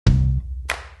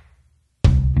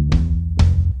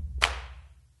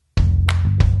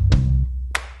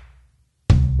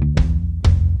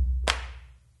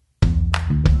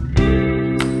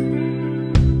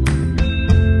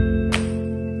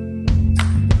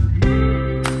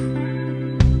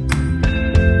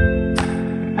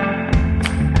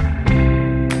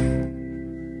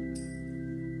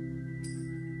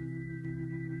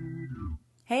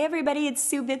it's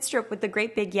Sue Bidstrup with the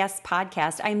Great Big Yes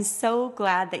podcast. I'm so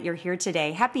glad that you're here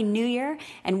today. Happy New Year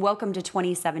and welcome to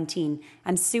 2017.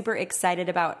 I'm super excited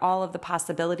about all of the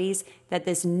possibilities that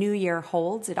this new year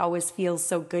holds. It always feels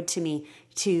so good to me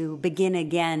to begin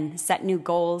again, set new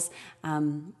goals,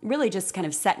 really just kind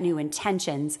of set new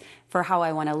intentions for how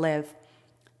I want to live.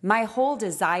 My whole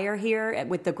desire here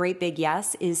with the Great Big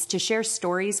Yes is to share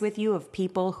stories with you of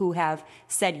people who have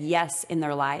said yes in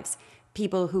their lives.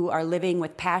 People who are living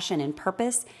with passion and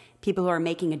purpose, people who are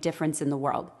making a difference in the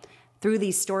world. Through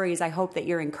these stories, I hope that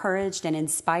you're encouraged and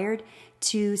inspired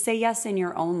to say yes in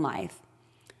your own life.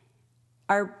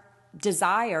 Our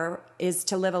desire is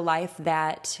to live a life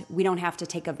that we don't have to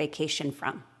take a vacation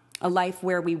from, a life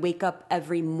where we wake up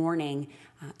every morning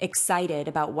excited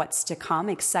about what's to come,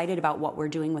 excited about what we're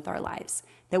doing with our lives,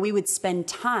 that we would spend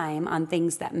time on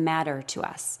things that matter to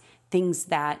us, things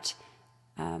that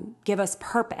give us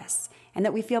purpose, and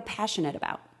that we feel passionate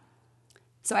about.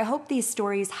 So I hope these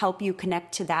stories help you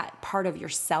connect to that part of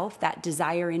yourself, that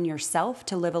desire in yourself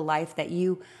to live a life that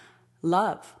you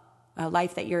love, a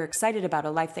life that you're excited about, a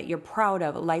life that you're proud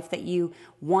of, a life that you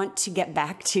want to get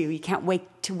back to. You can't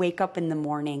wait to wake up in the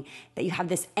morning, that you have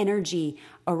this energy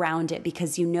around it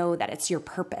because you know that it's your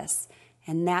purpose.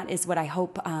 And that is what I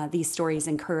hope these stories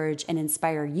encourage and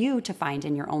inspire you to find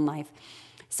in your own life.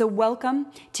 So welcome.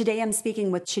 Today I'm speaking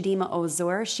with Chidima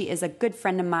Ozor. She is a good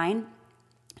friend of mine.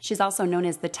 She's also known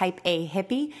as the Type A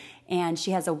Hippie, and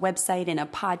she has a website and a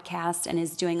podcast and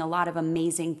is doing a lot of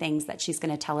amazing things that she's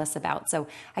going to tell us about. So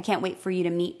I can't wait for you to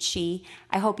meet Chi.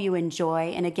 I hope you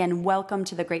enjoy. And again, welcome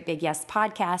to the Great Big Yes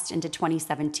podcast into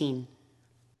 2017.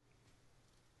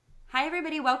 Hi,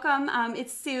 everybody. Welcome.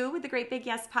 It's Sue with the Great Big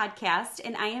Yes podcast,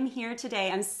 and I am here today.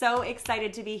 I'm so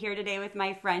excited to be here today with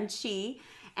my friend Chi.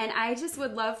 And I just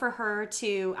would love for her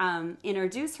to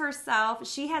introduce herself.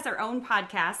 She has her own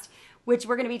podcast, which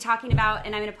we're going to be talking about,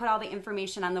 and I'm going to put all the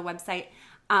information on the website.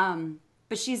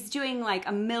 But she's doing like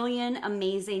a million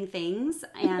amazing things,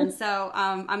 and so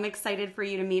I'm excited for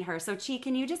you to meet her. So Chi,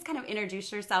 can you just kind of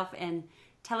introduce yourself and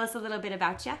tell us a little bit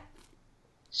about you?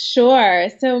 Sure.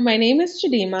 So my name is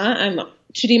Chidima. I'm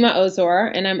Chidima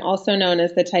Ozor, and I'm also known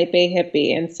as the Type A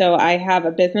Hippie. And so I have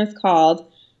a business called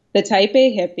the Type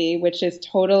A Hippie, which is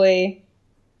totally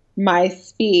my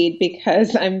speed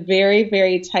because I'm very,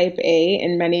 very Type A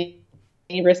in many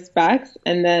respects,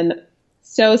 and then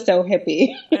so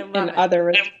hippie in other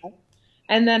respects.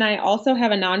 And then I also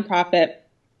have a nonprofit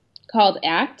called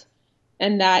ACT,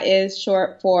 and that is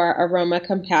short for Aroma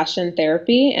Compassion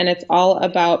Therapy, and it's all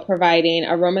about providing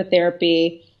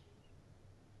aromatherapy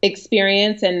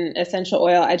experience and essential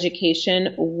oil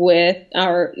education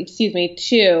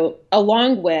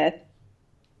along with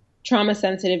trauma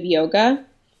sensitive yoga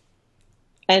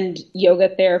and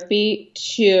yoga therapy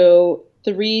to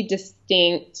 3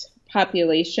 distinct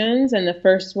populations. And the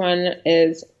first one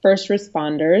is first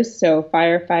responders, so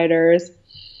firefighters,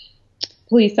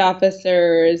 police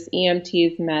officers,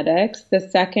 EMTs, medics. The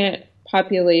second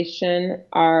population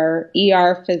are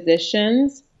ER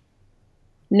physicians,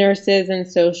 nurses,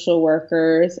 and social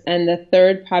workers. And the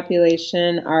third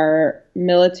population are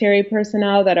military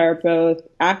personnel that are both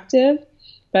active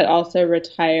but also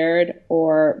retired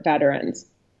or veterans.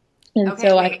 And okay,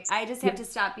 so I just have to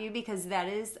stop you because that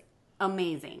is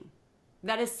amazing.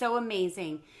 That is so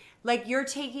amazing. Like, you're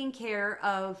taking care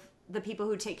of the people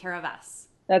who take care of us.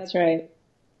 That's right.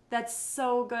 That's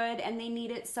so good, and they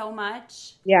need it so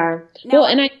much. Yeah. Well,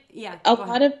 and a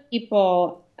lot of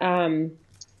people,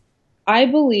 I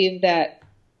believe that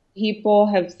people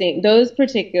have seen those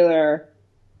particular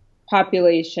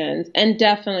populations, and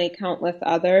definitely countless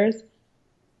others.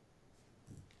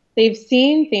 They've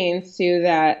seen things too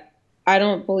that I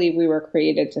don't believe we were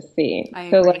created to see.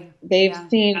 They've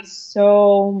seen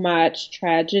so much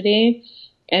tragedy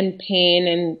and pain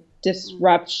and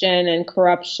disruption and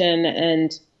corruption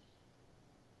and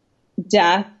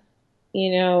death,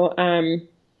 and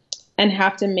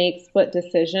have to make split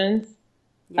decisions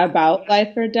about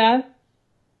life or death.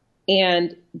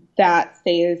 And that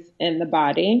stays in the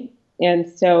body. And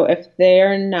so if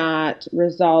they're not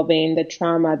resolving the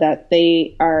trauma that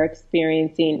they are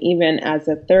experiencing, even as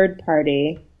a third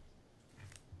party,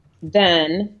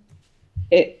 then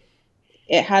it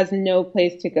has no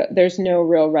place to go. There's no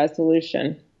real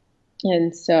resolution.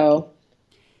 And so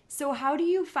how do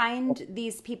you find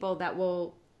these people that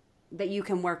you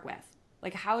can work with?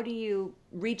 Like, how do you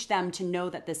reach them to know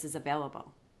that this is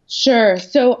available? Sure.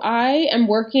 So I am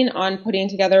working on putting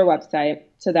together a website.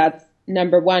 So that's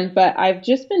number one, but I've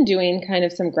just been doing kind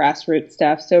of some grassroots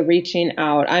stuff. So reaching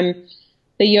out. I'm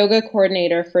the yoga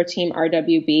coordinator for Team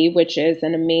RWB, which is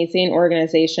an amazing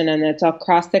organization, and it's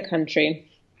across the country.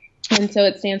 And so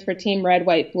it stands for Team Red,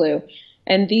 White, Blue.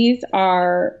 And these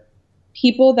are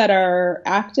people that are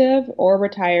active or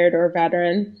retired or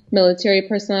veteran, military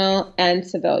personnel, and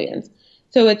civilians.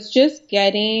 So it's just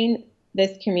getting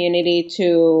this community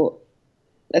to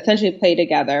essentially play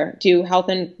together, do health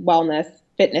and wellness,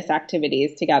 fitness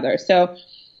activities together. So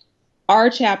our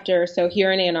chapter, so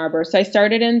here in Ann Arbor, so I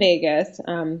started in Vegas.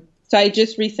 So I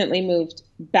just recently moved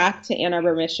back to Ann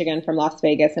Arbor, Michigan from Las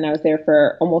Vegas, and I was there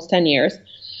for almost 10 years.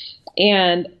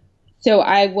 And so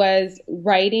I was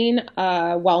writing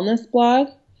a wellness blog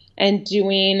and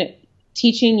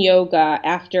teaching yoga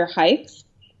after hikes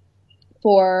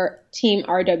for Team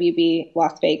RWB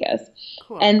Las Vegas.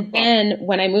 Cool. And then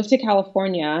when I moved to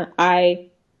California, I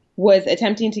was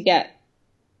attempting to get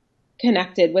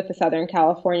connected with the Southern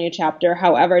California chapter.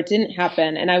 However, it didn't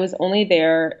happen. And I was only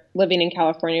there living in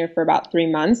California for about 3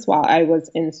 months while I was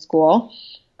in school.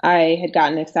 I had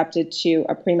gotten accepted to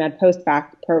a pre-med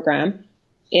post-bac program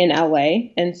in LA.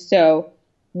 And so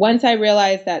once I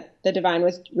realized that the divine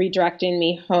was redirecting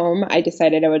me home, I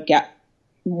decided I would get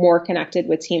more connected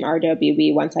with Team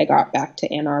RWB once I got back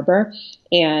to Ann Arbor.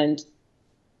 And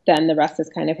then the rest is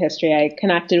kind of history. I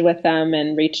connected with them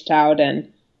and reached out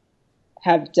and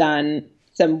have done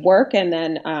some work. And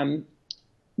then I'm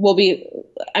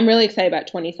really excited about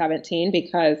 2017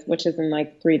 which is in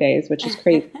like 3 days, which is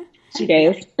crazy. 2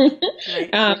 days.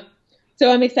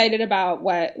 So I'm excited about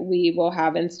what we will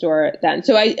have in store then.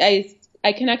 So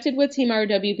I connected with Team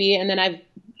RWB, and then I've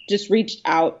just reached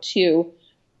out to,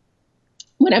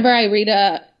 whenever I read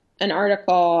an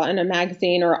article in a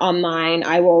magazine or online,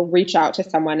 I will reach out to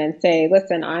someone and say,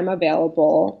 listen, I'm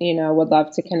available, would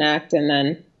love to connect, and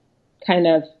then kind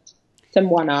of some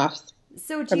one-offs.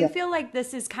 So do you feel like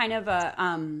this is kind of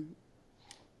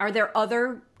are there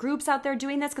other groups out there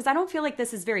doing this? Because I don't feel like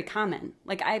this is very common.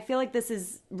 Like, I feel like this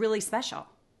is really special.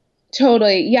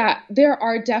 Totally. Yeah. There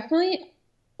are definitely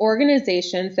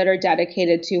organizations that are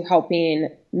dedicated to helping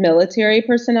military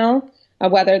personnel,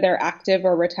 whether they're active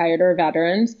or retired or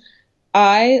veterans.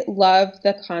 I love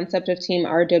the concept of Team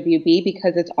RWB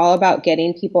because it's all about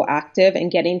getting people active and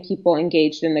getting people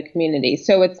engaged in the community.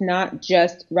 So it's not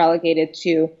just relegated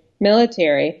to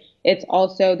military. It's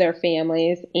also their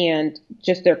families and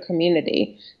just their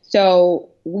community. So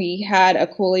we had a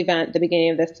cool event at the beginning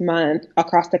of this month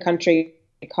across the country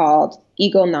called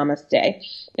Eagle Namaste.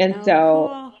 And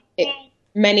cool.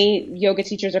 Many yoga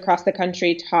teachers across the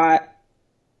country taught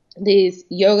these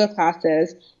yoga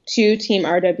classes to Team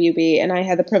RWB, and I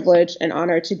had the privilege and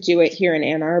honor to do it here in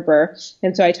Ann Arbor.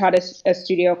 And so I taught a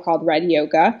studio called Red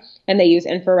Yoga, and they use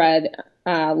infrared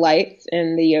lights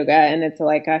in the yoga, and it's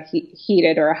like a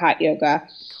heated or a hot yoga.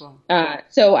 Cool.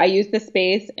 So I used the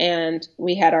space, and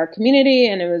we had our community,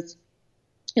 and it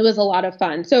was a lot of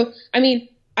fun. So, I mean,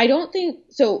 I don't think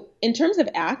so. In terms of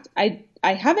ACT,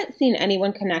 I haven't seen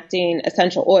anyone connecting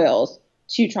essential oils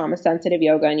to trauma sensitive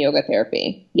yoga and yoga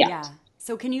therapy yet. Yeah.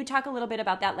 So can you talk a little bit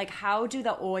about that? Like, how do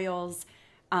the oils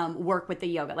work with the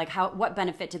yoga? Like, what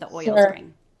benefit do the oils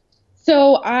bring?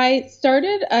 So I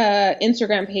started an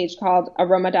Instagram page called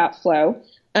aroma.flow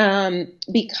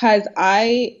because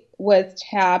I was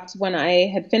tapped when I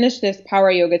had finished this power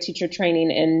yoga teacher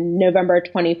training in November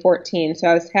 2014. So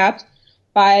I was tapped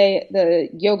by the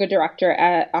yoga director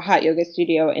at a hot yoga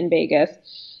studio in Vegas,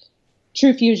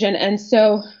 True Fusion. And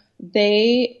so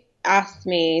they asked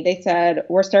me, they said,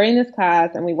 we're starting this class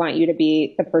and we want you to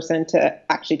be the person to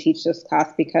actually teach this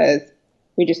class because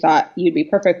we just thought you'd be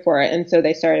perfect for it. And so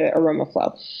they started Aroma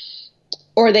Flow.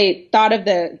 Or they had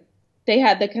the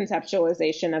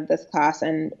conceptualization of this class,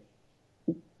 and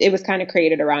it was kind of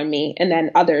created around me. And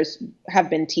then others have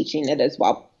been teaching it as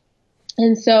well.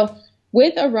 And so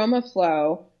with Aroma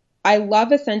Flow, I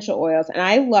love essential oils, and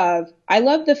I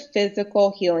love the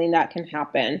physical healing that can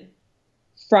happen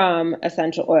from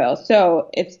essential oils. So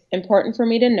it's important for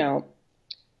me to know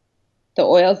the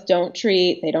oils don't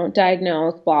treat, they don't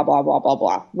diagnose, blah, blah, blah, blah,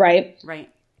 blah, right? Right.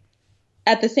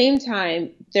 At the same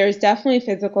time, there's definitely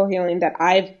physical healing that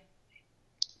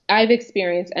I've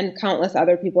experienced and countless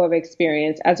other people have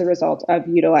experienced as a result of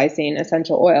utilizing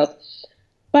essential oils.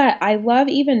 But I love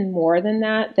even more than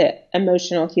that, the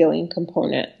emotional healing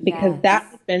component, because that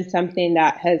has been something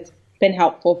that has been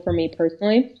helpful for me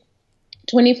personally.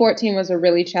 2014 was a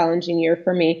really challenging year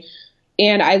for me,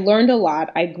 and I learned a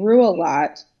lot. I grew a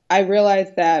lot. I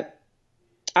realized that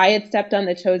I had stepped on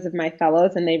the toes of my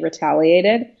fellows and they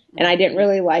retaliated, and I didn't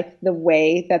really like the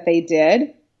way that they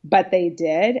did, but they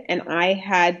did. And I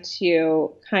had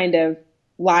to kind of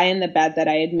lie in the bed that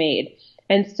I had made.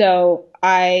 And so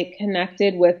I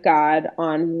connected with God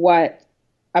on what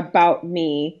about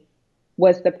me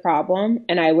was the problem,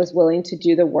 and I was willing to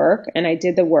do the work, and I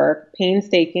did the work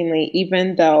painstakingly,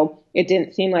 even though it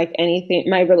didn't seem like anything,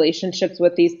 my relationships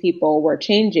with these people were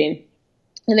changing,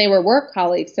 and they were work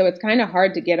colleagues. So it's kind of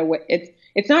hard to get away.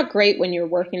 It's not great when you're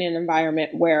working in an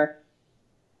environment where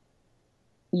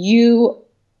you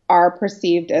are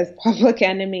perceived as public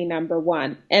enemy number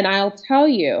one. And I'll tell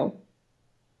you,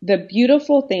 the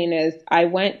beautiful thing is I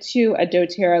went to a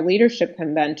doTERRA leadership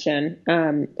convention,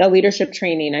 a leadership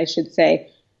training, I should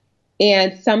say,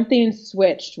 and something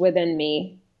switched within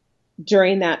me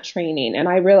during that training. And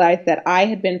I realized that I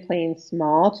had been playing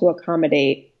small to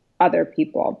accommodate other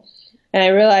people. And I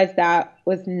realized that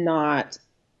was not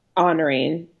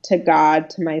honoring to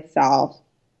God, to myself,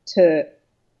 to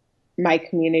my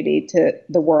community, to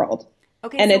the world.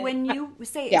 Okay, and so when you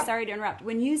say, yeah. Sorry to interrupt,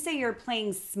 when you say you're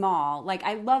playing small, like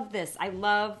I love this. I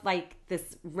love like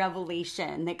this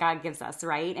revelation that God gives us,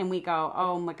 right? And we go,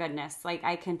 oh my goodness, like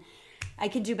I can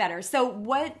do better. So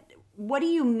what do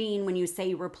you mean when you say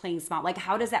you were playing small? Like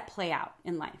how does that play out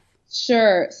in life?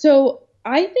 Sure. So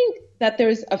I think that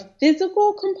there's a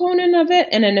physical component of it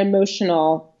and an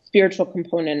emotional, spiritual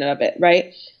component of it,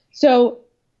 right? So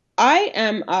I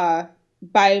am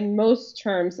by most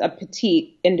terms, a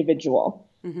petite individual.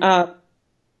 Mm-hmm.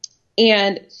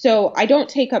 And so I don't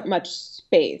take up much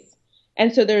space.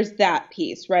 And so there's that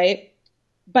piece, right?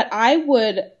 But I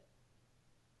would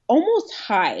almost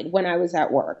hide when I was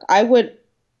at work. I would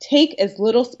take as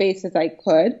little space as I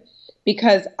could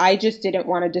because I just didn't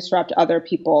want to disrupt other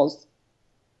people's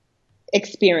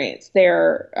experience.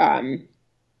 The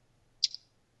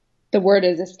word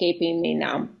is escaping me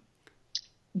now.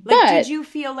 Like, did you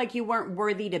feel like you weren't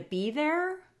worthy to be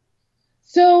there?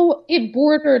 So it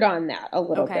bordered on that a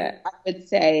little bit, I would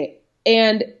say.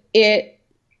 And it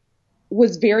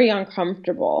was very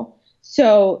uncomfortable.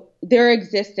 So their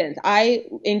existence, I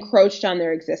encroached on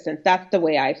their existence. That's the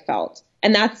way I felt.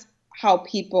 And that's how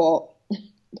people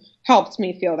helped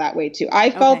me feel that way too. I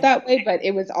felt that way, but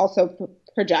it was also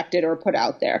projected or put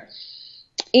out there.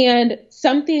 And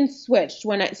something switched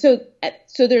when so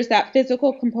there's that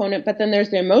physical component, but then there's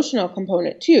the emotional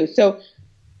component too. So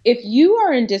if you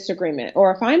are in disagreement,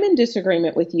 or if I'm in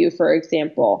disagreement with you, for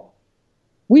example,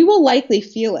 we will likely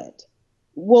feel it.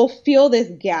 We'll feel this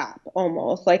gap,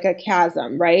 almost like a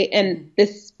chasm, right? And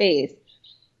this space.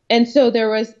 And so there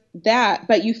was that,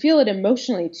 but you feel it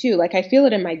emotionally too. Like I feel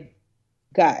it in my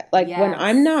gut. Like when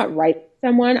I'm not right with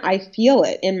someone, I feel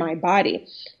it in my body.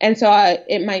 And so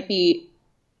it might be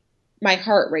my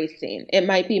heart racing. It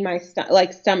might be my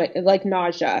stomach, like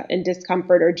nausea and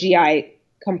discomfort or GI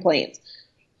complaints.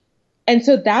 And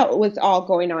so that was all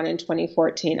going on in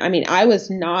 2014. I mean, I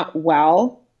was not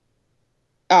well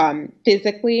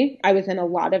physically. I was in a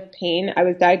lot of pain. I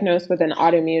was diagnosed with an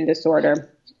autoimmune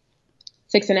disorder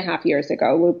 6.5 years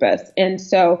ago, lupus. And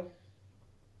so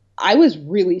I was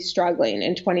really struggling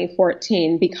in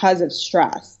 2014 because of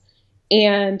stress.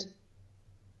 And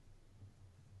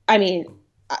I mean,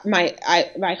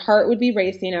 my heart would be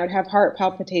racing. I would have heart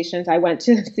palpitations. I went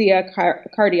to see a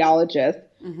cardiologist,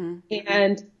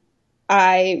 and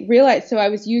I realized, so I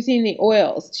was using the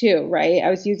oils too, right? I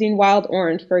was using wild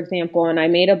orange, for example, and I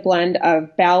made a blend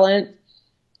of balance,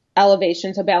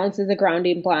 elevation. So balance is a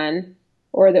grounding blend,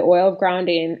 or the oil of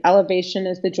grounding. Elevation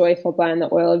is the joyful blend,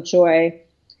 the oil of joy.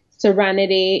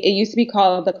 Serenity, it used to be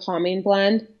called the calming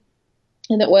blend,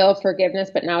 and the oil of forgiveness,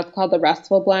 but now it's called the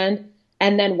restful blend.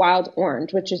 And then wild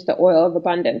orange, which is the oil of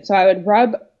abundance. So I would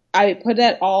put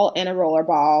that all in a roller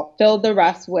ball, filled the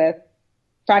rest with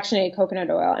fractionated coconut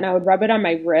oil, and I would rub it on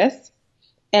my wrist,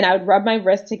 and I would rub my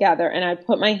wrists together, and I'd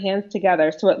put my hands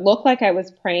together. So it looked like I was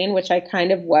praying, which I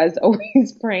kind of was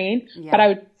always praying, but I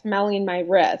would smelling my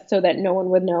wrist so that no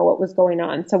one would know what was going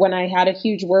on. So when I had a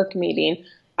huge work meeting,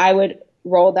 I would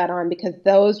roll that on because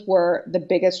those were the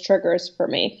biggest triggers for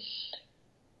me.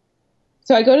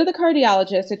 So I go to the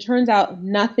cardiologist. It turns out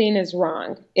nothing is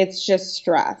wrong. It's just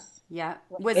stress. Yeah.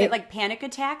 Was it like panic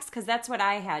attacks? Because that's what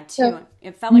I had too.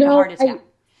 It felt like a heart attack.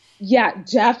 Yeah,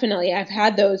 definitely. I've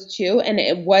had those too. And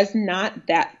it was not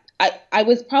that. I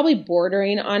was probably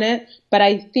bordering on it, but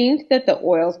I think that the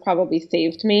oils probably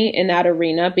saved me in that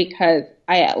arena because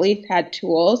I at least had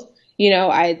tools. You know,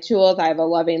 I had tools. I have a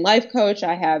loving life coach.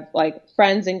 I have like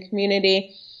friends and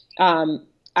community. I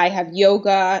have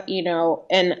yoga, you know,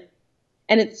 and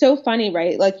it's so funny,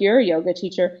 right? Like you're a yoga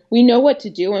teacher. We know what to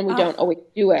do and we don't always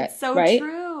do it. It's so right?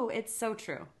 true. It's so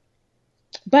true.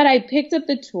 But I picked up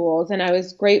the tools and I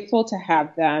was grateful to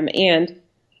have them. And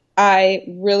I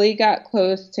really got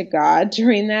close to God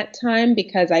during that time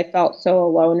because I felt so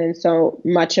alone in so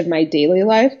much of my daily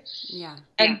life. Yeah.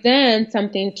 And then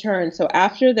something turned. So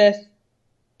after this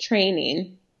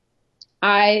training,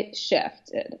 I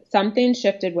shifted. Something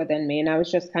shifted within me, and I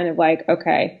was just kind of like,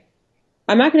 okay,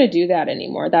 I'm not going to do that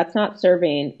anymore. That's not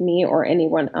serving me or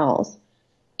anyone else.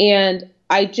 And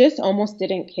I just almost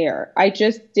didn't care. I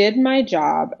just did my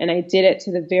job and I did it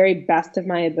to the very best of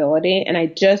my ability. And I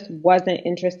just wasn't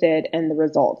interested in the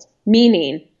results.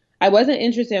 Meaning, I wasn't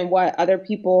interested in what other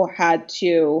people had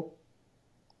to,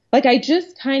 like, I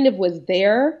just kind of was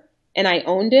there and I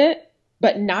owned it,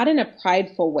 but not in a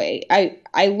prideful way.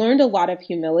 I learned a lot of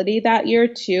humility that year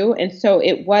too. And so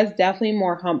it was definitely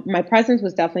more, my presence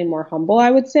was definitely more humble, I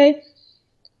would say.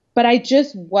 But I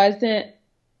just wasn't,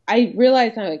 I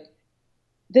realized I'm like,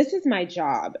 this is my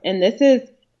job and this is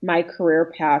my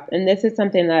career path and this is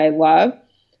something that I love.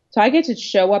 So I get to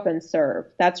show up and serve.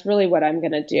 That's really what I'm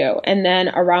going to do. And then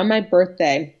around my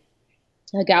birthday,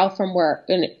 a gal from work,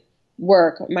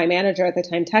 my manager at the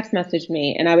time text messaged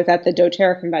me, and I was at the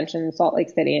doTERRA convention in Salt Lake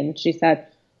City, and she said,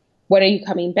 when are you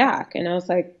coming back? And I was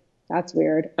like, that's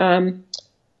weird.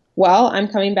 Well, I'm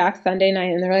coming back Sunday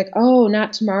night. And they're like, oh,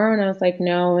 not tomorrow. And I was like,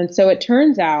 no. And so it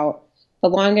turns out the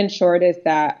long and short is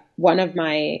that one of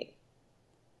my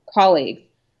colleagues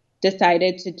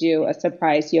decided to do a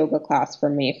surprise yoga class for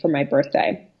me for my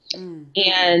birthday.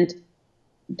 And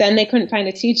then they couldn't find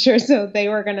a teacher, so they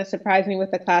were going to surprise me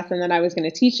with the class and then I was going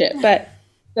to teach it. But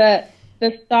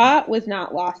the thought was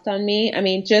not lost on me. I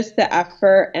mean, just the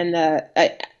effort and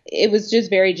it was just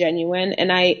very genuine,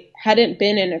 and I hadn't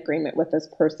been in agreement with this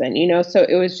person, so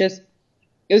it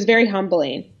was very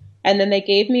humbling. And then they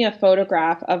gave me a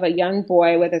photograph of a young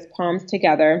boy with his palms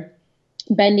together,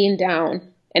 bending down,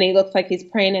 and he looks like he's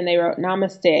praying, and they wrote,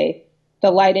 Namaste,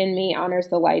 the light in me honors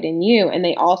the light in you. And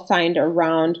they all signed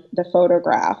around the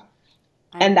photograph.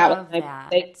 And that was my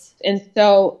mistake. And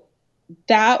so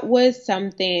that was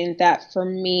something that for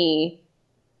me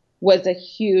was a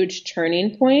huge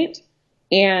turning point.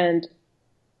 And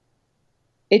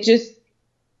it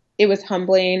was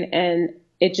humbling, and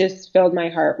it just filled my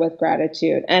heart with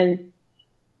gratitude. And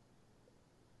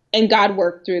God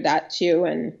worked through that too.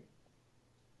 And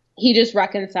he just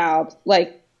reconciled,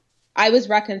 like, I was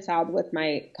reconciled with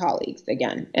my colleagues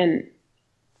again. And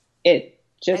it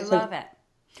just, I love it.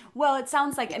 Well, it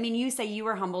sounds like, I mean, you say you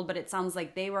were humbled, but it sounds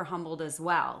like they were humbled as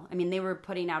well. I mean, they were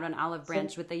putting out an olive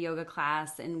branch with the yoga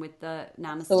class and with the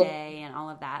namaste and all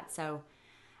of that. So,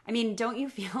 I mean, don't you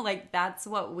feel like that's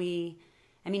what you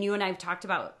and I have talked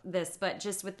about this, but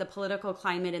just with the political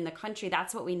climate in the country,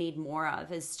 that's what we need more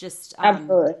of, is just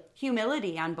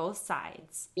humility on both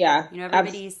sides. Yeah.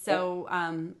 Everybody's so,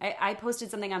 I posted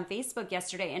something on Facebook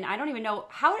yesterday, and I don't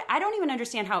even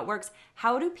understand how it works.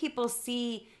 How do people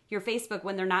see your Facebook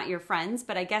when they're not your friends?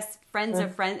 But I guess friends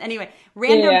of friends. Anyway,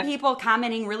 random people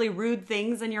commenting really rude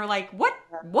things, and you're like, what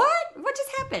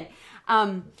just happened?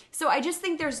 So I just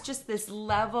think there's just this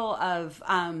level of,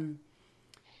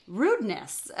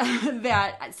 rudeness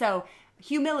so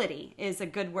humility is a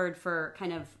good word for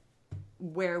kind of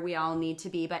where we all need to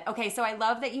be. But okay, so I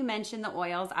love that you mentioned the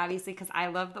oils, obviously, because I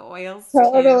love the oils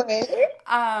totally too.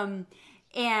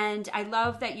 And I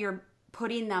love that you're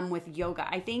putting them with yoga.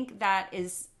 I think that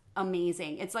is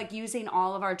amazing. It's like using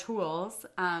all of our tools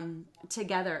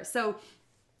together. So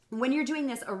when you're doing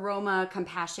this aroma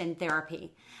compassion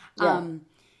therapy,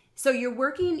 so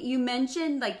you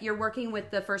mentioned like you're working with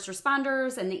the first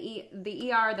responders and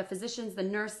the ER, the physicians, the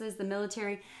nurses, the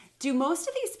military. Do most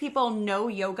of these people know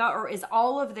yoga, or is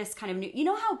all of this kind of new? You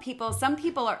know how some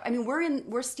people are, I mean,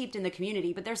 we're steeped in the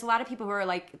community, but there's a lot of people who are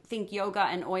like, think yoga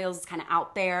and oils is kind of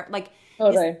out there. Like,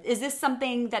 is this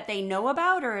something that they know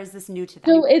about, or is this new to them?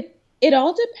 So it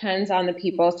all depends on the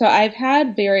people. So I've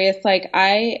had various,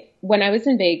 when I was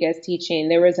in Vegas teaching,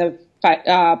 there was a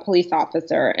police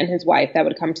officer and his wife that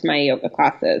would come to my yoga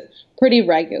classes pretty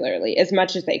regularly, as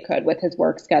much as they could with his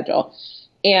work schedule.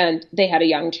 And they had a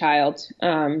young child.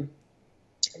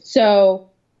 So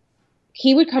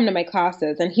he would come to my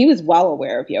classes, and he was well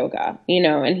aware of yoga,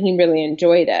 and he really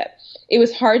enjoyed it. It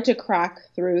was hard to crack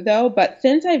through though. But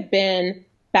since I've been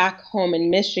back home in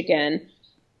Michigan,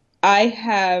 I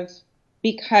have,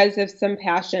 because of some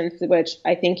passions, which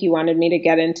I think you wanted me to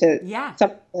get into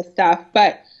some of the stuff,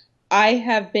 but I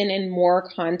have been in more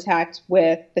contact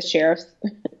with the sheriff's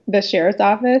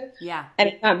office. Yeah. And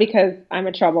it's not because I'm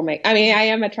a troublemaker. I mean, I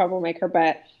am a troublemaker,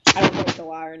 but I don't break the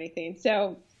law or anything.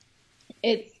 So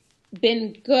it's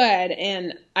been good.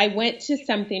 And I went to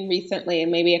something recently, and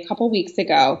maybe a couple weeks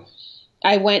ago,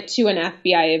 I went to an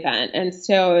FBI event. And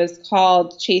so it was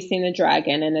called Chasing the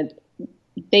Dragon. And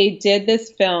they did this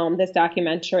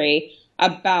documentary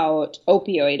about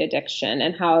opioid addiction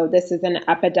and how this is an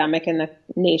epidemic in the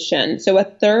nation. So a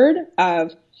third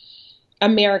of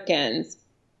Americans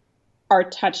are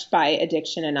touched by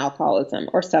addiction and alcoholism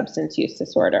or substance use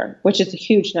disorder, which is a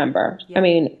huge number. Yeah. I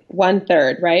mean,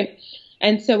 1/3, right?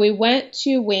 And so we went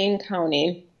to Wayne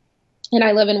County, and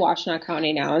I live in Washtenaw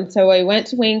County now. And so I went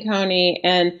to Wayne County,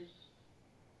 and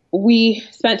we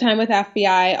spent time with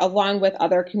FBI along with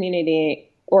other community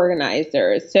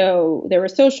organizers. So there were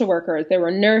social workers, there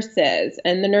were nurses,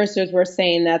 and the nurses were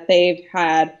saying that they've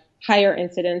had higher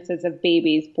incidences of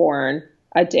babies born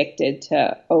addicted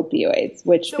to opioids,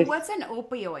 which So what's an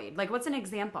opioid? Like, what's an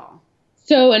example?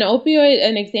 So an opioid,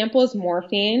 an example is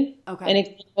morphine. Okay. An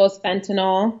example is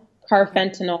fentanyl,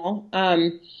 carfentanil,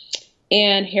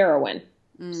 and heroin.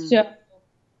 So,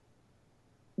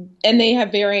 and they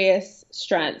have various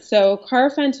strengths. So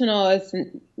carfentanil is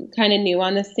kind of new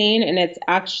on the scene, and it's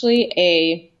actually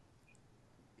a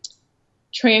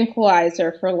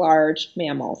tranquilizer for large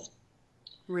mammals.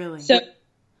 Really? So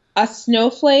a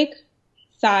snowflake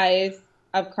size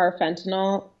of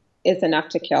carfentanil is enough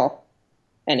to kill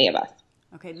any of us.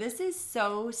 Okay, this is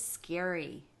so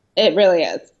scary. It really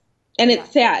is. And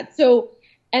it's sad. So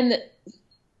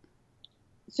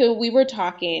we were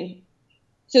talking.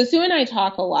 So Sue and I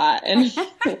talk a lot. And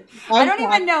I don't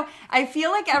even know. I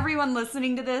feel like everyone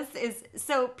listening to this is,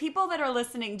 so people that are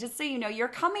listening, just so you know, you're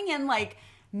coming in like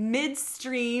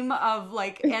midstream of,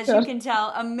 like, as you can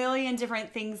tell, a million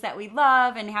different things that we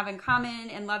love and have in common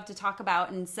and love to talk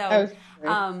about. And so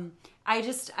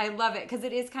I love it because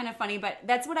it is kind of funny, but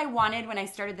that's what I wanted when I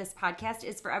started this podcast,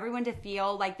 is for everyone to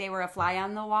feel like they were a fly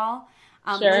on the wall,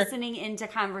 listening into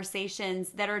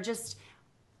conversations that are just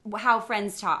how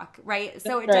friends talk, right?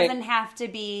 So it doesn't have to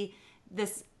be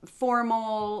this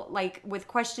formal, like with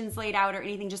questions laid out or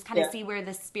anything, just kind of see where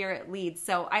the spirit leads.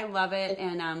 So I love it.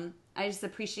 And I just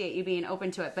appreciate you being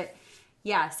open to it. But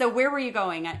yeah, so where were you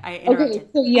going? I interrupted.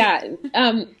 Okay,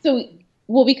 so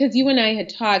because you and I had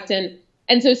talked, and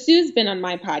so Sue's been on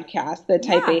my podcast, the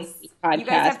Type A podcast. You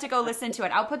guys have to go listen to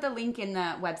it. I'll put the link in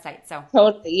the website. So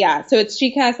totally, yeah. So it's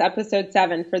SheCast episode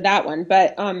 7 for that one.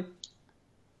 But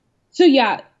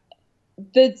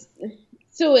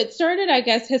so it started, I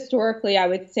guess, historically, I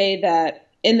would say that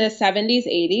in the 70s,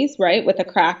 80s, right, with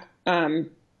crack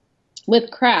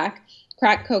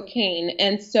cocaine.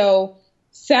 And so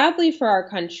sadly for our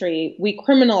country, we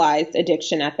criminalized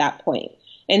addiction at that point.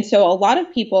 And so a lot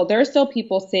of people, there are still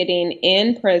people sitting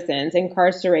in prisons,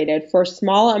 incarcerated for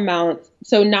small amounts,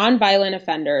 so nonviolent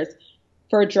offenders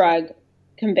for drug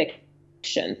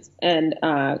convictions and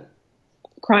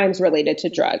crimes related to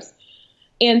drugs.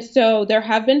 And so there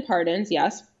have been pardons,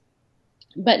 yes.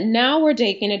 But now we're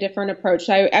taking a different approach.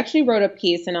 I actually wrote a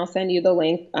piece, and I'll send you the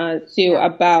link, Sue,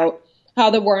 about how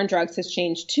the war on drugs has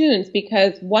changed tunes,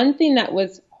 because one thing that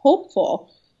was hopeful,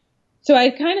 so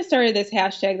I kind of started this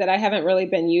hashtag that I haven't really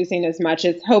been using as much,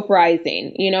 is Hope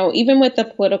Rising. You know, even with the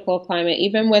political climate,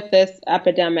 even with this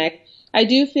epidemic, I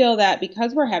do feel that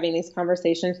because we're having these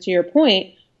conversations, to your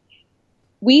point,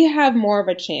 we have more of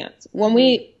a chance. When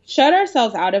we shut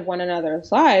ourselves out of one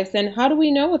another's lives, then how do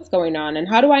we know what's going on? And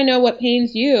how do I know what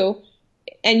pains you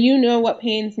and you know what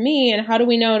pains me? And how do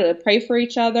we know to pray for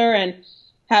each other and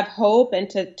have hope and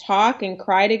to talk and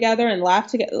cry together and laugh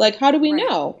together? Like, how do we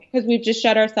know? Because we've just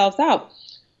shut ourselves out.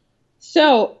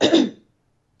 So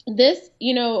this,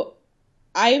 you know,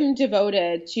 I'm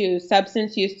devoted to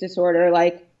substance use disorder,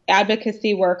 like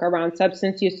advocacy work around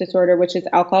substance use disorder, which is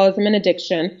alcoholism and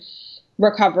addiction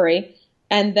recovery,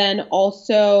 and then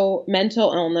also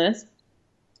mental illness.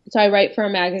 So I write for a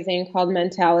magazine called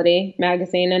Mentality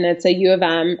Magazine, and it's a U of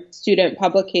M student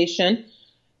publication.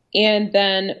 And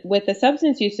then with the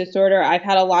substance use disorder, I've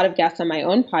had a lot of guests on my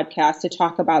own podcast to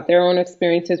talk about their own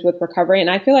experiences with recovery. And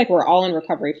I feel like we're all in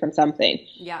recovery from something.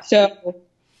 Yeah. So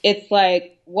it's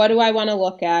like, what do I want to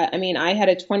look at? I mean, I had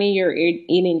a 20-year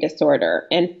eating disorder,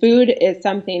 and food is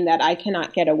something that I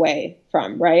cannot get away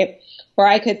from, right? Or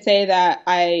I could say that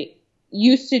I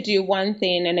used to do one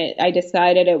thing and I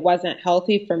decided it wasn't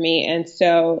healthy for me. And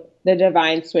so the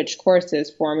divine switched courses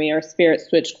for me, or spirit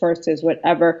switched courses,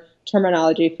 whatever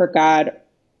terminology for God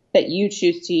that you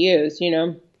choose to use, you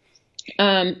know.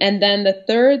 And then the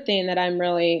third thing that I'm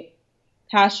really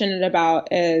passionate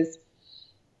about is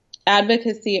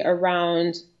advocacy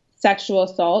around sexual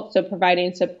assault. So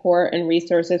providing support and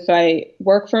resources. So I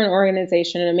work for an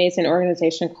organization, an amazing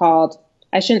organization called,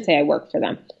 I shouldn't say I work for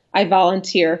them, I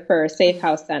volunteer for a Safe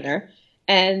House Center,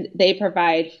 and they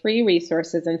provide free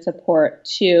resources and support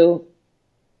to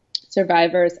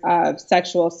survivors of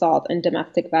sexual assault and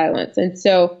domestic violence. And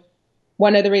so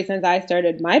one of the reasons I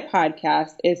started my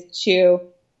podcast is to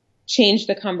change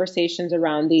the conversations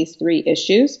around these 3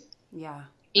 issues. Yeah.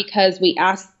 Because we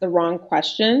ask the wrong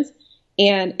questions.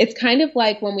 And it's kind of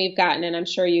like when we've gotten, and I'm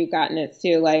sure you've gotten it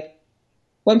too, like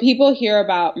when people hear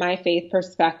about my faith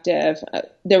perspective,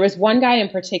 there was one guy in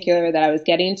particular that I was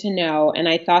getting to know, and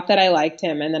I thought that I liked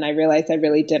him, and then I realized I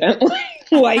really didn't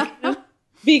like him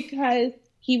because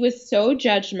he was so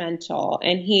judgmental,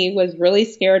 and he was really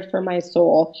scared for my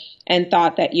soul and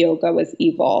thought that yoga was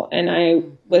evil. And I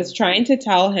was trying to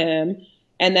tell him,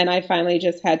 and then I finally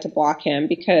just had to block him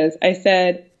because I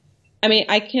said, I mean,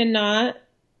 I can't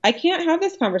have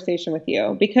this conversation with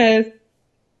you because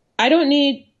I don't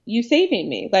need you saving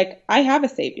me. Like, I have a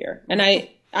savior and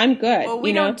I'm good. Well,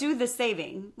 we don't do the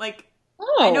saving. Like,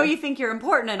 I know you think you're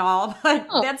important and all, but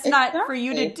that's not for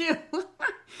you to do.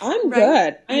 I'm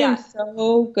good. I am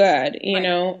so good, you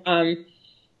know?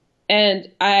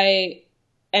 And I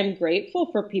am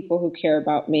grateful for people who care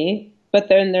about me, but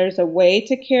then there's a way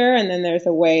to care and then there's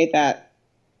a way that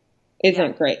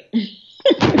isn't great.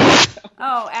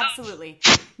 Oh, absolutely.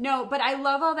 No, but I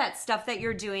love all that stuff that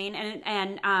you're doing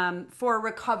and for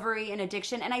recovery and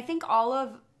addiction. And I think all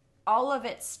of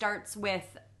it starts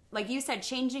with, like you said,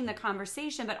 changing the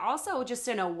conversation, but also just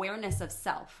an awareness of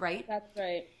self, right? That's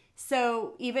right.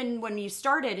 So even when you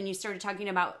started talking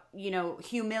about, you know,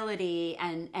 humility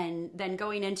and then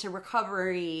going into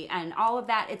recovery and all of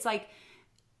that, it's like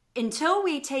until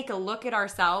we take a look at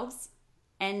ourselves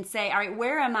and say, all right,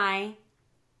 where am I?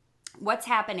 What's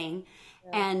happening?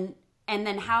 Yeah. And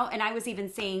then how, and I was even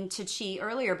saying to Chi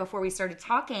earlier before we started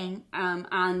talking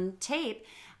on tape,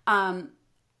 I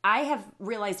have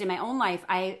realized in my own life,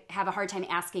 I have a hard time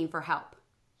asking for help.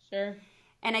 Sure.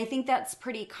 And I think that's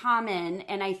pretty common.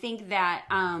 And I think that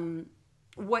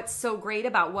what's so great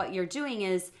about what you're doing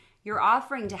is you're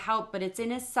offering to help, but it's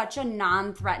in such a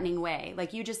non-threatening way.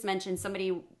 Like you just mentioned,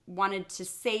 somebody wanted to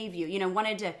save you, you know,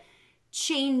 wanted to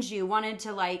change you, wanted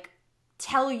to like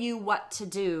tell you what to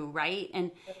do, right?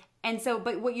 And so,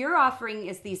 but what you're offering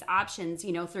is these options,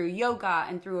 you know, through yoga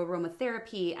and through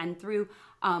aromatherapy and through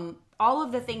all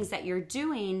of the things that you're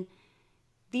doing.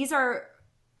 These are,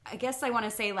 I guess I want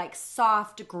to say, like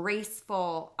soft,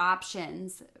 graceful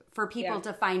options for people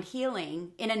to find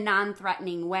healing in a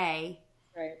non-threatening way.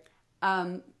 Right.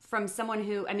 From someone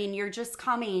who, I mean, you're just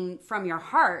coming from your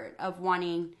heart of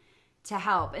wanting to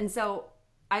help. And so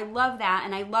I love that.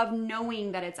 And I love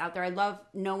knowing that it's out there. I love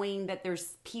knowing that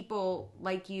there's people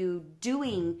like you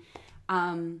doing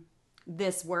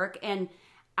this work. And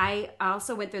I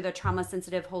also went through the trauma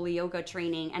sensitive holy yoga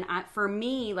training. And for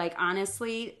me, like,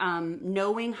 honestly,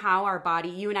 knowing how our body,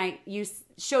 you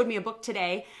showed me a book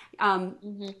today,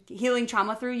 Healing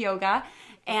Trauma Through Yoga.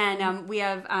 And we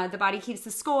have The Body Keeps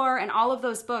the Score and all of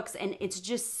those books. And it's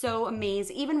just so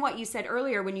amazing. Even what you said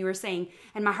earlier when you were saying,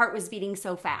 and my heart was beating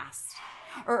so fast.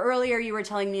 Or earlier you were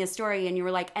telling me a story and you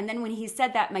were like, and then when he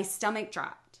said that, my stomach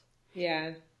dropped.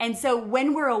 Yeah. And so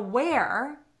when we're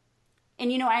aware,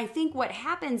 and you know, I think what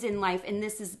happens in life, and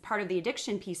this is part of the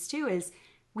addiction piece too, is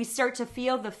we start to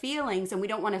feel the feelings and we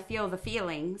don't want to feel the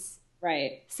feelings.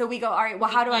 Right. So we go, all right, well,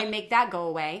 how do I make that go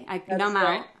away? I numb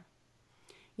out.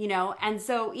 You know, and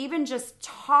so even just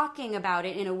talking about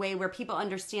it in a way where people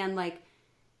understand, like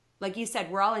you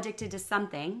said, we're all addicted to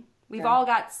something. We've all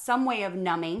got some way of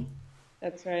numbing.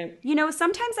 That's right. You know,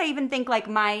 sometimes I even think like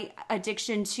my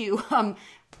addiction to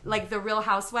like the Real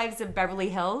Housewives of Beverly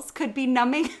Hills could be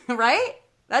numbing, right?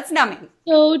 That's numbing.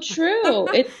 So true.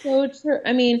 It's so true.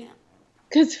 I mean,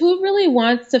 because who really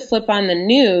wants to flip on the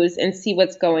news and see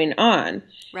what's going on?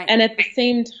 Right. And at the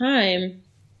same time,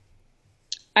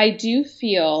 I do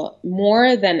feel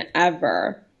more than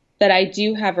ever that I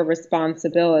do have a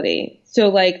responsibility. So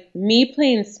like me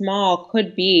playing small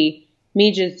could be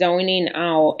me just zoning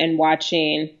out and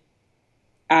watching,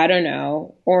 I don't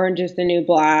know, Orange is the New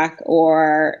Black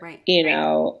or, you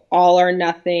know, All or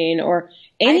Nothing or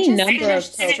any number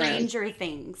of programs. Stranger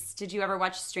Things. Did you ever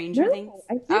watch Stranger Things?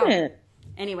 I didn't.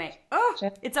 Anyway,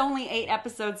 it's only 8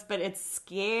 episodes, but it's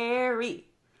scary.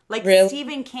 Like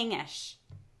Stephen King-ish.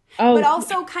 Oh, but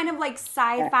also kind of like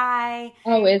sci-fi.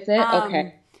 Oh, is it?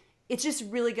 Okay. It's just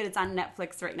really good. It's on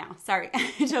Netflix right now. Sorry.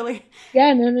 Totally.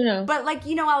 Yeah, no. But like,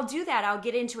 you know, I'll do that. I'll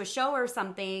get into a show or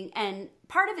something. And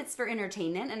part of it's for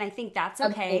entertainment. And I think that's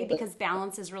okay because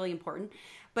balance is really important.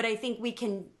 But I think we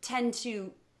can tend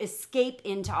to escape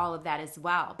into all of that as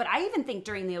well. But I even think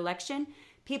during the election,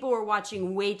 people were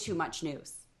watching way too much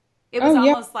news. It was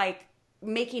almost like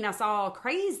making us all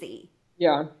crazy.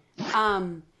 Yeah.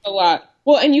 A lot.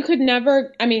 Well, and you could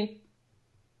never, I mean,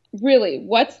 really,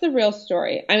 what's the real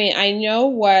story? I mean, I know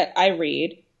what I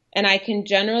read and I can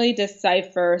generally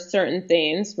decipher certain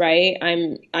things, right?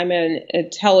 I'm an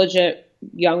intelligent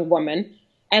young woman.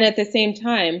 And at the same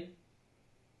time,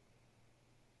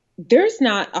 there's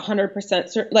not 100%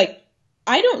 certain, like,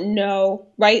 I don't know,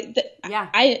 right?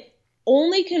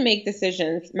 only can make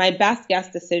decisions, my best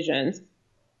guess decisions,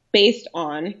 based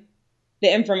on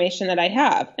the information that I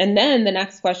have. And then the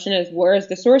next question is, where is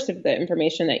the source of the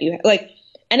information that you have? Like,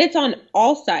 and it's on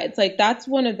all sides. Like, that's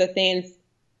one of the things.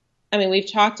 I mean, we've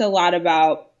talked a lot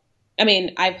about, I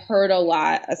mean, I've heard a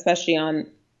lot, especially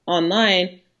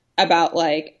online, about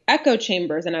like echo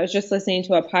chambers. And I was just listening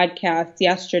to a podcast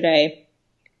yesterday.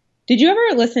 Did you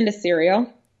ever listen to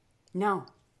Serial? No.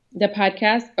 The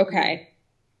podcast? Okay.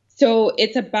 So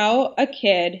it's about a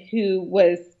kid who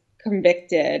was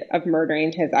convicted of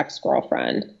murdering his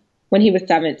ex-girlfriend when he was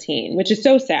 17, which is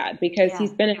so sad because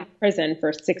he's been in prison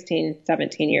for 16,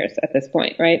 17 years at this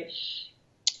point, right?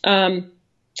 And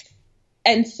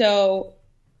so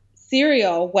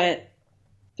Serial went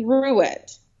through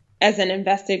it as an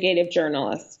investigative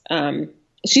journalist.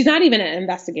 She's not even an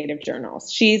investigative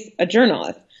journalist. She's a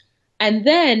journalist. And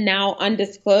then now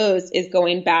Undisclosed is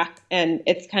going back, and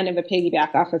it's kind of a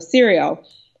piggyback off of Serial,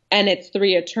 and it's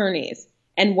 3 attorneys.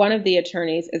 And one of the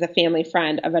attorneys is a family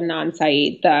friend of Adnan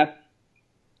Syed, the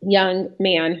young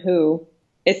man who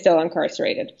is still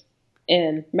incarcerated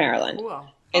in Maryland. Cool.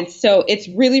 And so it's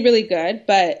really, really good.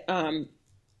 But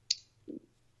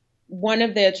one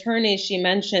of the attorneys, she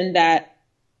mentioned that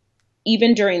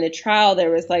even during the trial, there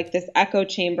was like this echo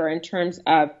chamber in terms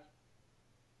of,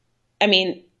 I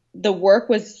mean, the work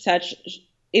was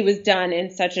it was done in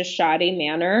such a shoddy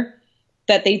manner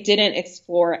that they didn't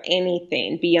explore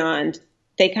anything beyond,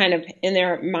 they kind of in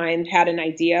their mind had an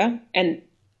idea and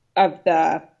of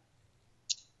the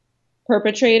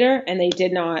perpetrator, and they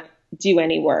did not do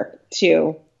any work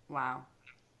to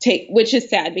take, which is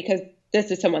sad because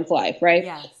this is someone's life, right?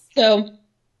 Yes. So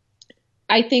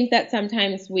I think that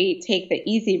sometimes we take the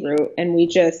easy route and we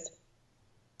just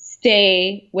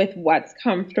stay with what's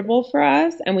comfortable for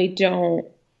us and we don't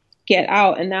get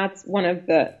out. And that's one of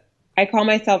the, I call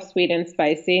myself sweet and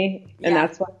spicy, and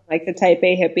that's why I'm like the type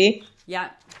A hippie. Yeah.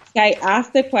 I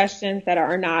ask the questions that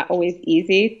are not always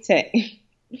easy to,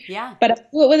 but I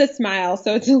do it with a smile.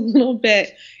 So it's a little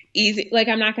bit easy. Like,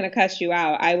 I'm not going to cuss you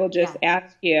out. I will just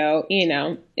ask you, you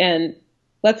know, and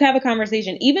let's have a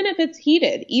conversation, even if it's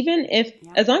heated, even if,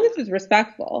 as long as it's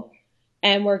respectful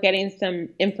and we're getting some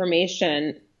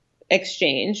informational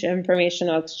exchange.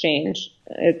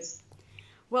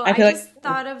 Well, I just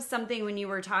thought of something when you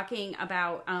were talking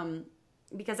about,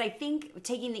 because I think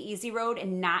taking the easy road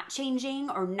and not changing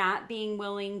or not being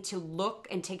willing to look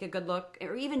and take a good look,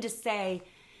 or even just say,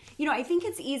 you know, I think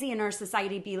it's easy in our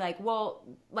society to be like, well,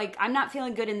 like, I'm not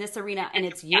feeling good in this arena and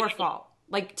it's your fault.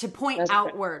 Like, to point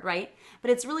outward, right?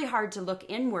 But it's really hard to look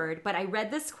inward. But I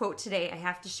read this quote today. I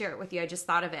have to share it with you. I just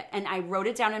thought of it. And I wrote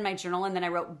it down in my journal, and then I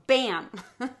wrote, bam.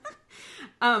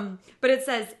 But it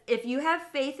says, if you have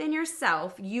faith in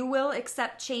yourself, you will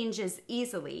accept changes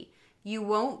easily. You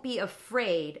won't be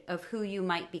afraid of who you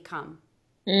might become.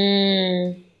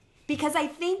 Because I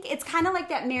think it's kind of like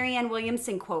that Marianne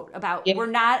Williamson quote about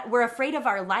we're afraid of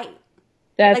our light.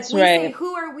 That's like we right. say,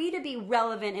 who are we to be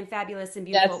relevant and fabulous and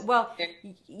beautiful?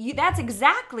 That's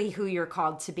exactly who you're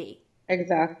called to be.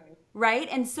 Exactly. Right?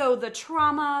 And so the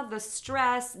trauma, the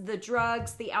stress, the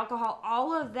drugs, the alcohol,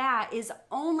 all of that is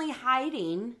only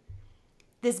hiding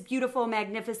this beautiful,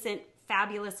 magnificent,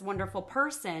 fabulous, wonderful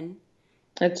person.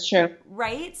 That's true.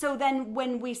 Right? So then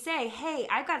when we say, hey,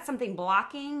 I've got something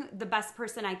blocking the best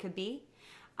person I could be,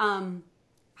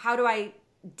 how do I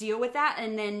deal with that?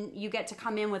 And then you get to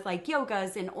come in with like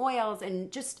yogas and oils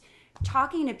and just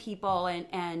talking to people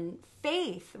and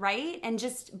faith, right? And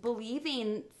just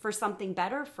believing for something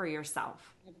better for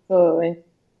yourself. Absolutely.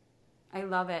 I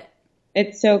love it.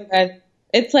 It's so good.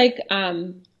 It's like, I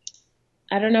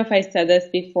don't know if I said this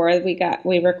before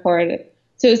we recorded.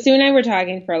 So Sue and I were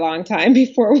talking for a long time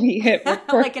before we hit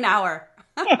record. Like an hour.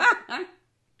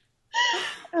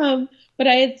 But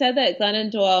I had said that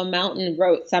Glennon Doyle Mountain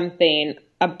wrote something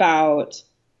about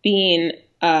being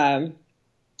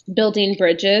building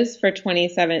bridges for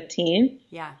 2017.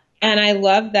 Yeah. And I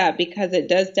love that because it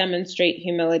does demonstrate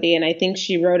humility. And I think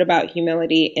she wrote about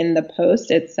humility in the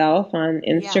post itself on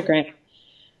Instagram. Yeah.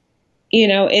 You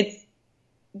know, it's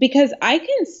because I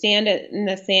can stand in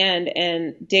the sand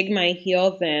and dig my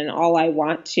heels in all I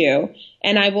want to,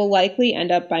 and I will likely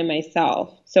end up by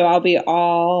myself. So I'll be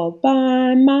all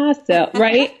by myself,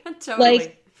 right? Totally.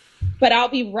 Like, but I'll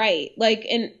be right. Like,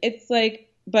 and it's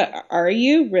like, but are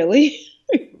you really?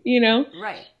 You know?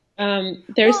 Right.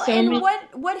 There's so and many.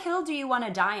 What hill do you want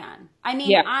to die on? I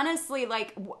mean, honestly,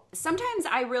 like sometimes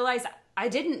I realize I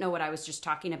didn't know what I was just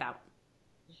talking about.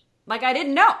 Like I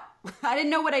didn't know. I didn't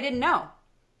know what I didn't know.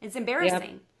 It's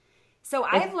embarrassing. Yep. So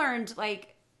I've learned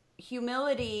like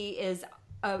humility is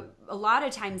a lot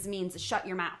of times means shut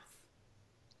your mouth.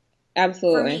 for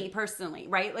Absolutely. me personally,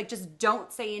 right? Like just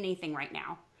don't say anything right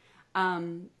now.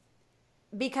 Um,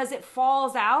 because it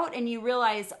falls out and you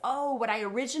realize, oh, what I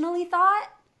originally thought,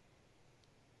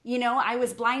 I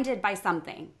was blinded by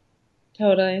something.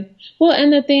 Totally. Well,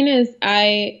 and the thing is,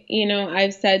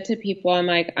 I've said to people, I'm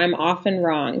like, I'm often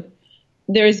wrong.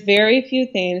 There's very few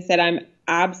things that I'm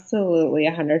absolutely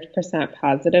 100%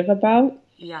 positive about.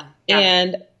 Yeah.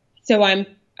 And so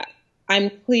I'm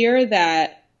clear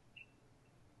that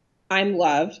I'm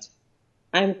loved.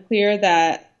 I'm clear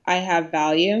that I have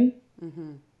value.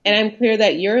 Mm-hmm. And I'm clear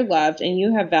that you're loved and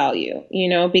you have value,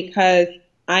 because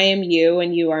I am you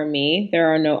and you are me.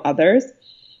 There are no others.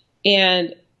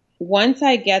 And once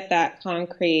I get that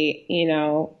concrete,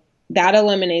 that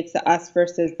eliminates the us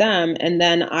versus them. And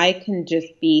then I can just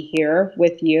be here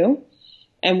with you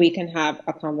and we can have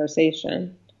a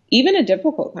conversation, even a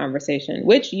difficult conversation,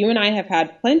 which you and I have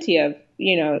had plenty of,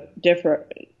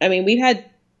 different. I mean, we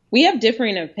have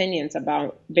differing opinions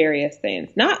about various things,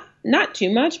 not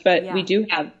too much, but Yeah. we do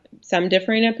have some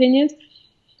differing opinions,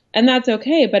 and that's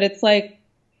okay. But it's like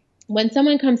when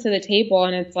someone comes to the table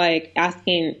and it's like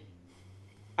asking,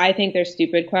 I think they're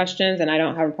stupid questions, and I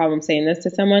don't have a problem saying this to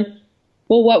someone.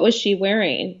 Well, what was she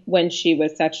wearing when she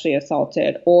was sexually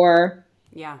assaulted? Or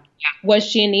Yeah. was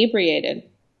she inebriated?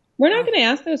 We're not Oh, going to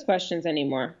ask those questions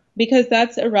anymore because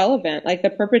that's irrelevant. Like the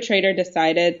perpetrator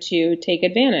decided to take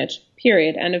advantage,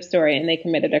 period, end of story, and they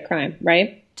committed a crime,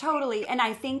 right? totally. And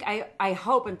I think I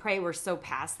hope and pray we're so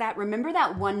past that. Remember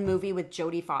that one movie with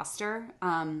Jodie Foster?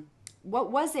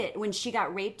 What was it when she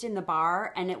got raped in the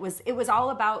bar? And it was all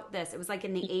about this. It was like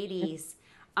in the 80s.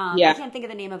 I Yeah, can't think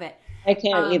of the name of it. I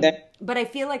can't either. But I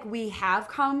feel like we have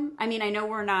come. I mean, I know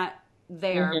we're not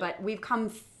there, Hmm. but we've come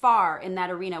far in that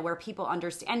arena where people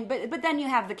understand. But then you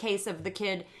have the case of the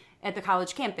kid at the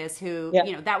college campus who,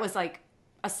 Yeah, that was like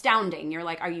astounding. You're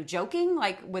like, are you joking?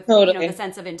 Like with, the totally.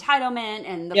 sense of entitlement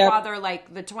and the Yep. father,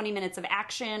 like the 20 minutes of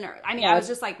action. Or I mean, I was Yes.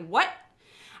 just like, what?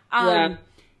 Yeah.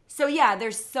 So yeah,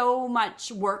 there's so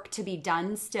much work to be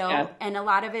done Yeah. still, and a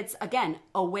lot of it's again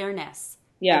awareness,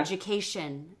 Yeah.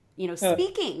 education. Totally.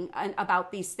 Speaking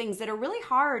about these things that are really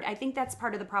hard. I think that's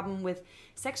part of the problem with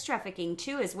sex trafficking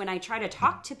too. Is when I try to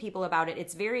talk to people about it,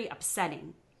 it's very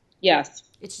upsetting. Yes.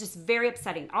 It's just very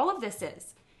upsetting. All of this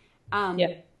is.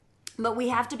 Yeah. But we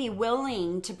have to be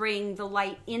willing to bring the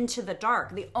light into the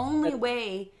dark. The only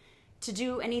way to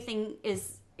do anything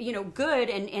is, good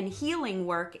and healing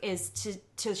work is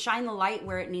to shine the light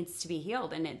where it needs to be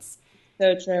healed. And it's,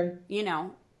 So true.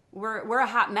 we're a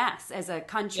hot mess as a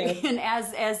country Yeah. and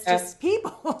as Yeah. just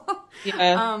people.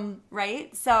 Yeah.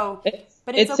 Right? So, It's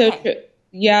but it's so okay. true.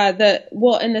 Yeah,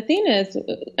 and the thing is,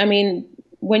 I mean,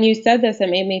 when you said this, it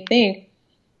made me think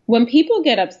when people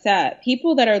get upset,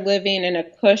 people that are living in a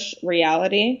cush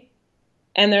reality,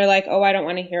 and they're like, oh, I don't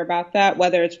want to hear about that,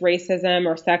 whether it's racism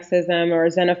or sexism or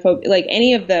xenophobia, like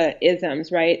any of the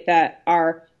isms, right, that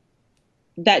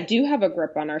do have a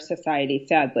grip on our society,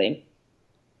 sadly.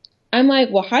 I'm like,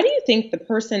 well, how do you think the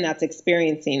person that's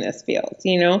experiencing this feels?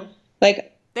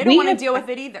 Like They don't we want to have deal with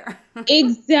it either.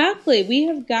 exactly. We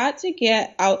have got to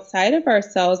get outside of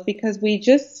ourselves because we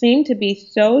just seem to be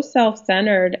so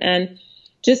self-centered and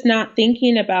just not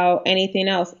thinking about anything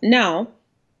else. Now,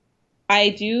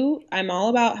 I'm all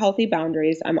about healthy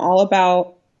boundaries. I'm all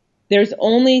about, there's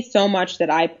only so much that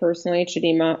I personally,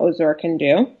 Chidima Ozor, can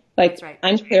do. Like, That's right.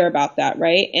 I'm clear about that,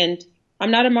 right? And I'm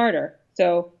not a martyr.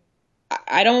 So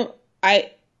I don't,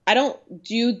 I don't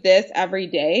do this every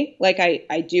day. Like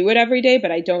I do it every day,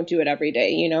 but I don't do it every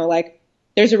day. Like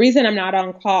there's a reason I'm not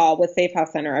on call with Safe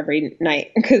House Center every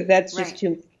night because that's just Right. too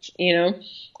much.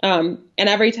 And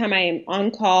every time I am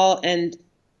on call and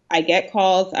I get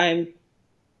calls,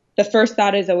 the first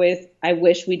thought is always, I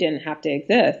wish we didn't have to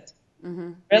exist.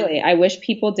 Mm-hmm. Really, I wish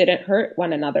people didn't hurt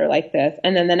one another like this.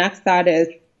 And then the next thought is,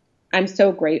 I'm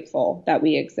so grateful that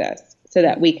we exist so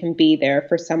that we can be there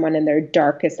for someone in their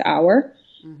darkest hour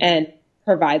and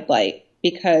provide light,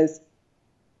 because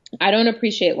I don't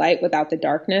appreciate light without the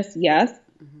darkness. Yes.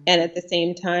 And at the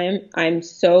same time, I'm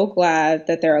so glad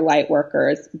that there are light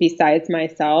workers besides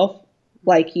myself,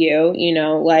 like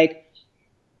like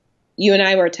you and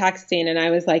I were texting and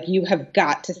I was like, you have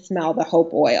got to smell the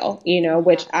hope oil,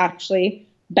 which actually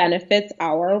benefits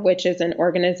which is an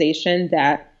organization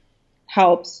that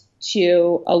helps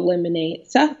to eliminate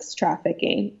sex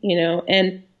trafficking,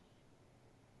 and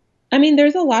I mean,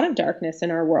 there's a lot of darkness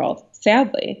in our world,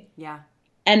 sadly. Yeah.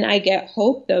 And I get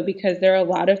hope though, because there are a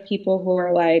lot of people who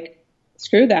are like,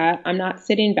 screw that. I'm not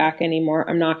sitting back anymore.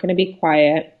 I'm not going to be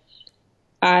quiet.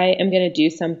 I am going to do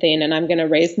something and I'm going to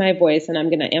raise my voice and I'm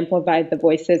going to amplify the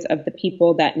voices of the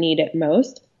people that need it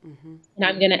most. Mm-hmm. And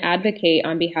I'm going to advocate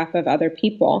on behalf of other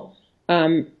people,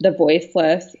 the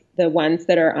voiceless, the ones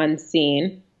that are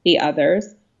unseen, the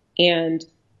others, and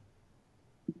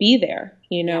be there,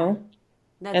 you know,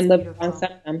 and live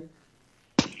alongside them.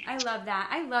 I love that.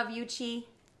 I love you, Chi.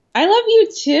 I love you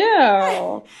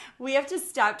too. We have to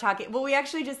stop talking. Well, we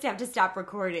actually just have to stop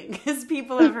recording because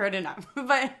people have heard enough.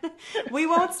 But we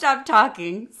won't stop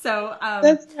talking. So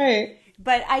that's right.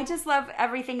 But I just love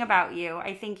everything about you.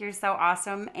 I think you're so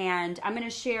awesome. And I'm going to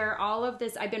share all of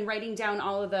this. I've been writing down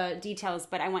all of the details,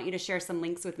 but I want you to share some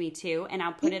links with me too. And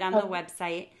I'll put it on the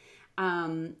website.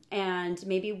 And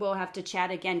maybe we'll have to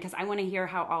chat again because I want to hear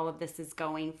how all of this is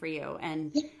going for you.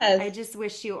 And I just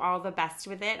wish you all the best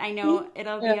with it. I know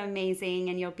it'll be amazing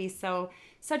and you'll be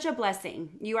such a blessing.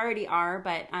 You already are,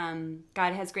 but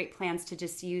God has great plans to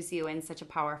just use you in such a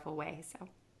powerful way. So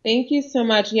thank you so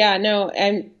much. Yeah, no,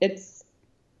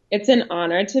 it's an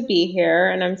honor to be here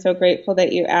and I'm so grateful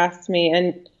that you asked me.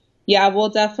 And yeah, we'll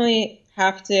definitely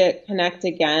have to connect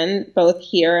again, both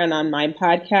here and on my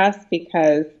podcast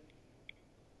because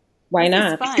why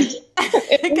not? It's fun.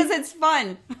 Because it's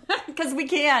fun. Because we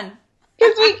can.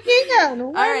 Because we can.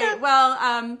 All right.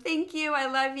 Well, thank you. I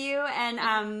love you.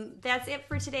 And that's it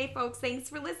for today, folks. Thanks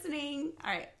for listening.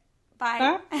 All right.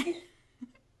 Bye.